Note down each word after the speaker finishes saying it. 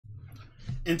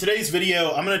In today's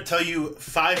video, I'm going to tell you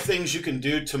 5 things you can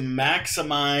do to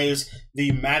maximize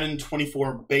the Madden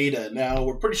 24 beta. Now,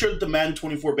 we're pretty sure that the Madden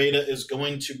 24 beta is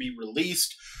going to be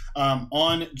released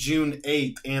on June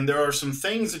 8th, and there are some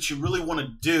things that you really want to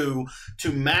do to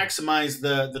maximize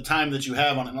the time that you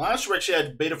have on it. And last year, we actually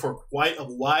had beta for quite a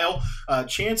while.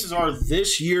 Chances are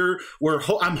this year,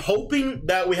 I'm hoping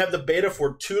that we have the beta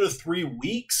for 2 to 3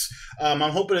 weeks. I'm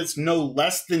hoping it's no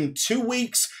less than 2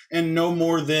 weeks and no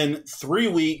more than 3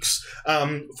 weeks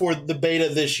for the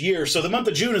beta this year. So the month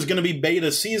of June is going to be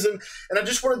beta season, and I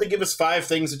just wanted to give us 5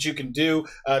 things that you can do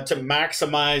to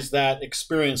maximize that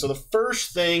experience. So the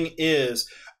first thing is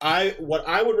what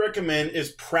I would recommend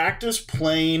is practice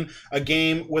playing a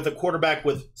game with a quarterback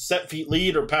with set feet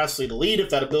lead or pass lead to lead if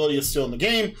that ability is still in the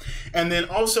game, and then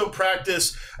also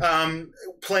practice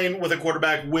playing with a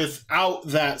quarterback without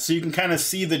that, so you can kind of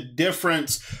see the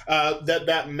difference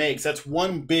that makes. That's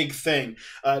one big thing.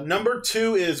 Number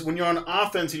 2 is when you're on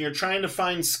offense and you're trying to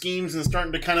find schemes and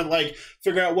starting to kind of like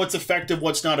figure out what's effective,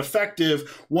 what's not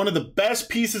effective. One of the best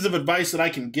pieces of advice that I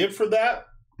can give for that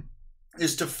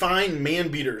is to find man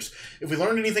beaters. If we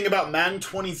learned anything about Madden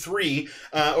 23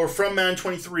 or from Madden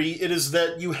 23, it is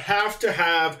that you have to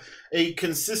have a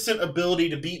consistent ability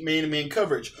to beat man-to-man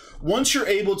coverage. Once you're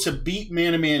able to beat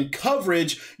man-to-man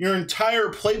coverage, your entire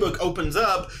playbook opens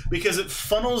up because it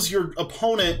funnels your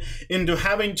opponent into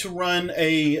having to run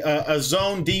a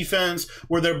zone defense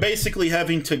where they're basically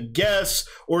having to guess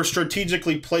or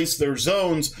strategically place their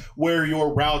zones where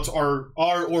your routes are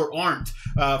or aren't,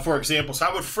 for example. So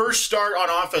I would first start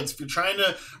on offense. If you're trying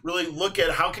to really look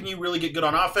at how can you really get good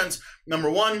on offense,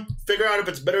 number 1, figure out if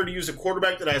it's better to use a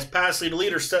quarterback that has pass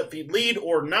lead or set feet lead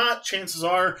or not. Chances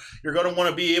are you're going to want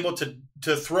to be able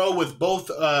to throw with both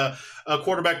a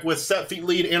quarterback with set feet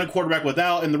lead and a quarterback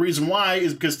without. And the reason why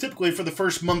is because typically for the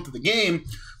first month of the game,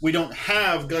 we don't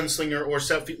have gunslinger or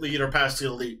set feet lead or pass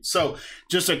lead. So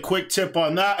just a quick tip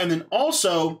on that. And then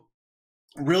also,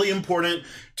 really important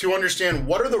to understand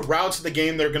what are the routes of the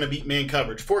game that are going to beat man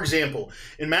coverage. For example,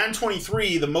 in Madden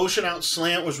 23, the motion out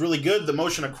slant was really good. The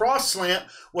motion across slant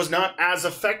was not as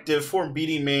effective for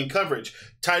beating man coverage.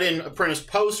 Tight end apprentice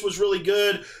post was really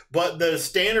good, but the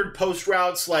standard post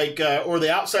routes or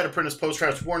the outside apprentice post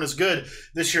routes weren't as good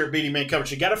this year at beating man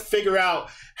coverage. You got to figure out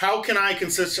how can I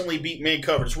consistently beat man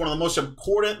coverage. One of the most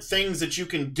important things that you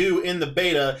can do in the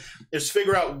beta is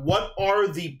figure out what are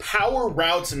the power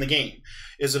routes in the game.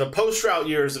 Is it a post route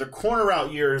year? Is it a corner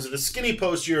route year? Is it a skinny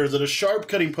post year? Is it a sharp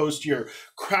cutting post year?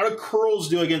 How do curls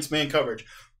do against man coverage?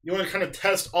 You want to kind of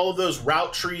test all of those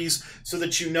route trees so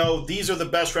that you know these are the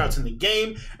best routes in the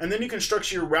game, and then you can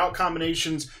structure your route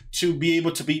combinations to be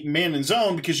able to beat man and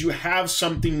zone because you have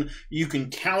something you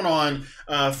can count on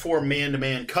for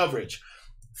man-to-man coverage.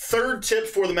 Third tip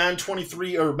for the Madden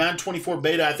 23 or Madden 24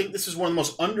 beta, I think this is one of the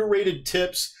most underrated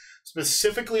tips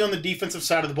specifically on the defensive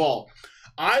side of the ball.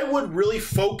 I would really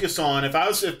focus on, if I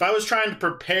was trying to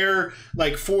prepare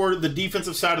for the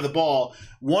defensive side of the ball,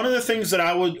 one of the things that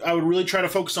I would really try to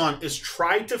focus on is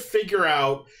try to figure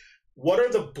out what are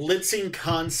the blitzing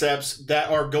concepts that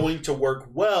are going to work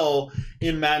well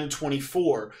in Madden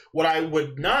 24. What I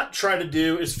would not try to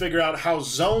do is figure out how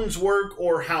zones work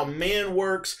or how man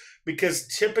works, because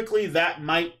typically that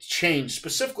might change.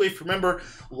 Specifically, if you remember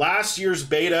last year's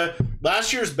beta,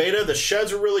 the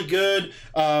sheds were really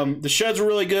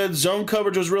good. Zone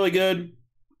coverage was really good.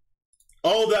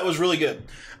 All of that was really good.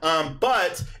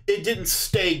 But it didn't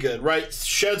stay good, right?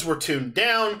 Sheds were tuned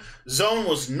down. Zone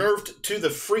was nerfed to the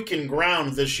freaking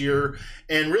ground this year.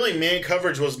 And really, man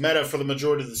coverage was meta for the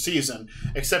majority of the season,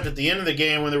 except at the end of the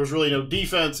game when there was really no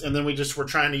defense, and then we just were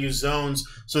trying to use zones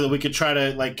so that we could try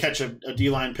to catch a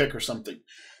D-line pick or something.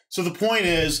 So the point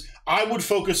is, I would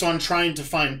focus on trying to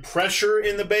find pressure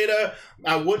in the beta.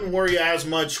 I wouldn't worry as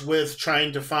much with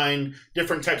trying to find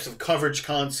different types of coverage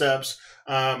concepts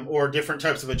or different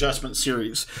types of adjustment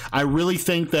series. I really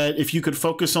think that if you could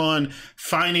focus on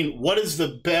finding what is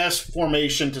the best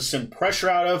formation to send pressure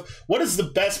out of, what is the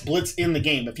best blitz in the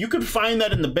game, if you could find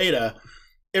that in the beta,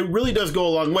 it really does go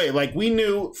a long way. Like we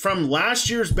knew from last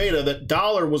year's beta that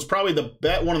Dollar was probably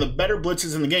one of the better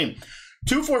blitzes in the game.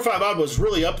 2-4-5 odd was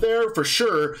really up there for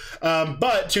sure,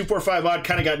 but 2-4-5 odd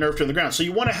kind of got nerfed to the ground. So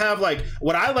you want to have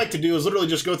what I like to do is literally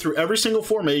just go through every single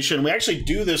formation. We actually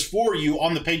do this for you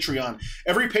on the Patreon.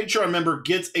 Every Patreon member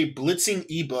gets a blitzing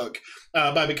ebook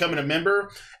by becoming a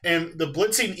member, and the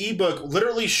blitzing ebook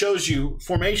literally shows you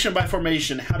formation by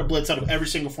formation how to blitz out of every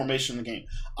single formation in the game.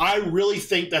 I really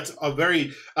think that's a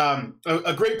very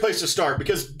a great place to start,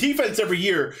 because defense every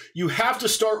year you have to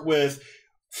start with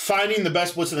finding the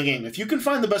best blitz in the game. If you can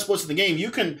find the best blitz in the game,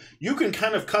 you can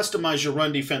kind of customize your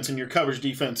run defense and your coverage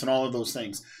defense and all of those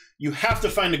things. You have to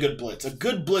find a good blitz. A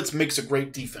good blitz makes a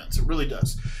great defense. It really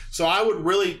does. So I would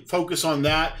really focus on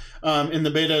that in the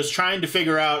beta, is trying to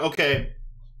figure out, okay,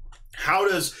 how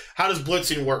does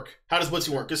blitzing work? How does blitzing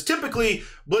work? Because typically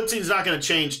blitzing is not going to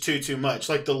change too much.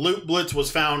 Like the loop blitz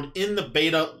was found in the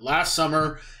beta last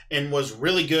summer and was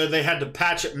really good. They had to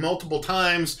patch it multiple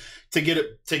times to get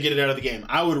it out of the game.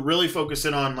 I would really focus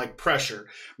in on like pressure.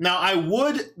 Now I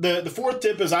would, the fourth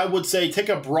tip is I would say take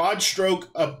a broad stroke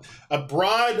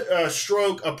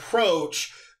stroke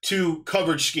approach to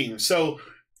coverage schemes. So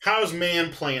how's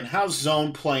man playing? How's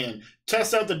zone playing?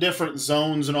 Test out the different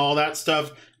zones and all that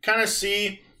stuff. Kind of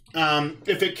see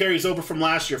if it carries over from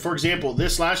last year. For example,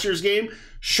 this last year's game,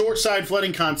 short side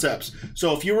flooding concepts.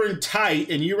 So if you were in tight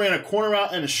and you ran a corner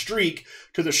route and a streak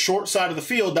to the short side of the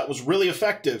field, that was really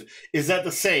effective. Is that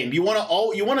the same? You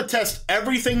want to test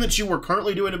everything that you were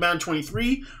currently doing in Madden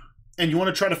 23, and you want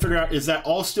to try to figure out, is that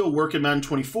all still work in Madden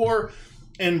 24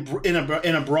 and in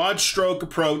a broad stroke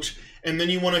approach. And then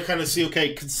you want to kind of see,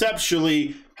 okay,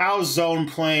 conceptually, how's zone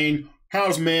playing,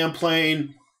 how's man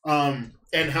playing,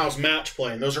 and how's match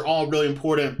playing. Those are all really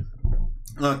important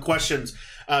questions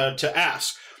to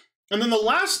ask. And then the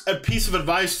last piece of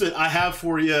advice that I have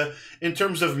for you in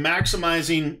terms of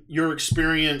maximizing your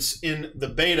experience in the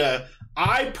beta,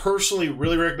 I personally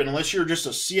really recommend, unless you're just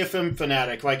a CFM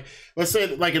fanatic, like let's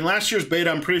say like in last year's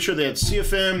beta, I'm pretty sure they had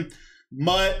CFM,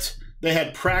 MUT, they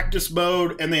had practice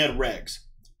mode, and they had regs.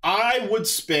 I would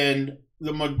spend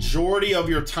the majority of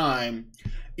your time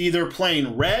either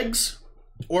playing regs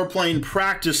or playing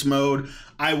practice mode.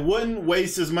 I wouldn't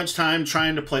waste as much time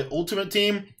trying to play Ultimate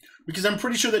Team, because I'm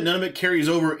pretty sure that none of it carries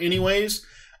over anyways,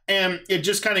 and it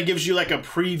just kind of gives you like a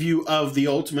preview of the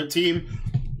Ultimate Team.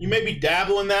 You maybe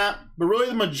dabble in that, but really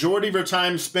the majority of your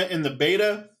time spent in the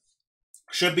beta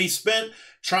should be spent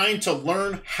trying to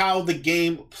learn how the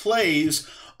game plays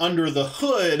under the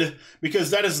hood,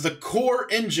 because that is the core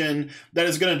engine that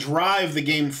is going to drive the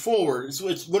game forward. So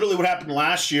it's literally what happened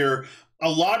last year. A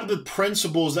lot of the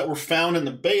principles that were found in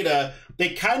the beta, they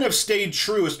kind of stayed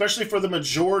true, especially for the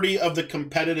majority of the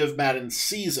competitive Madden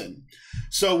season.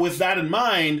 So with that in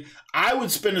mind, I would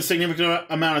spend a significant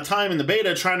amount of time in the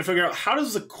beta trying to figure out, how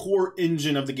does the core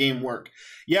engine of the game work?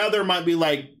 Yeah, there might be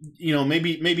like, you know,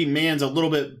 maybe man's a little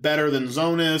bit better than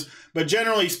zone is, but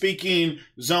generally speaking,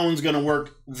 zone's going to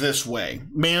work this way.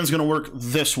 Man's going to work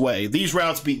this way. These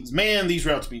routes beat man, these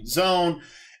routes beat zone.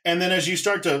 And then as you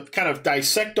start to kind of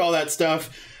dissect all that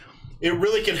stuff, it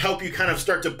really can help you kind of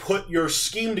start to put your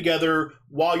scheme together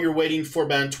while you're waiting for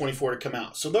Madden 24 to come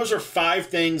out. So those are 5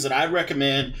 things that I'd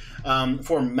recommend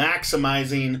for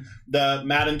maximizing the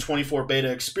Madden 24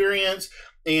 beta experience.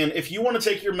 And if you want to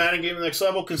take your Madden game to the next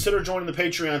level, consider joining the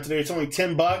Patreon today. It's only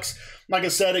 $10. Like I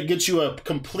said, it gets you a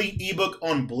complete ebook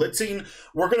on blitzing.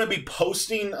 We're going to be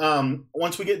posting,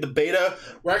 once we get the beta,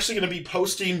 we're actually going to be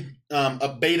posting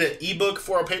a beta ebook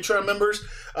for our Patreon members.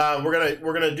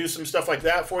 We're gonna do some stuff like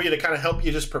that for you to kind of help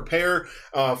you just prepare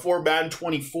for Madden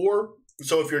 24.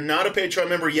 So if you're not a Patreon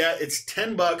member yet, it's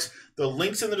 $10. The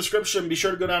link's in the description. Be sure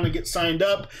to go down and get signed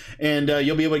up, and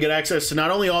you'll be able to get access to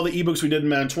not only all the ebooks we did in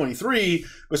Madden 23,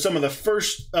 but some of the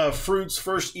first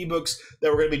ebooks that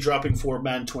we're going to be dropping for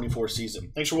Madden 24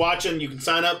 season. Thanks for watching. You can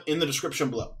sign up in the description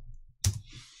below.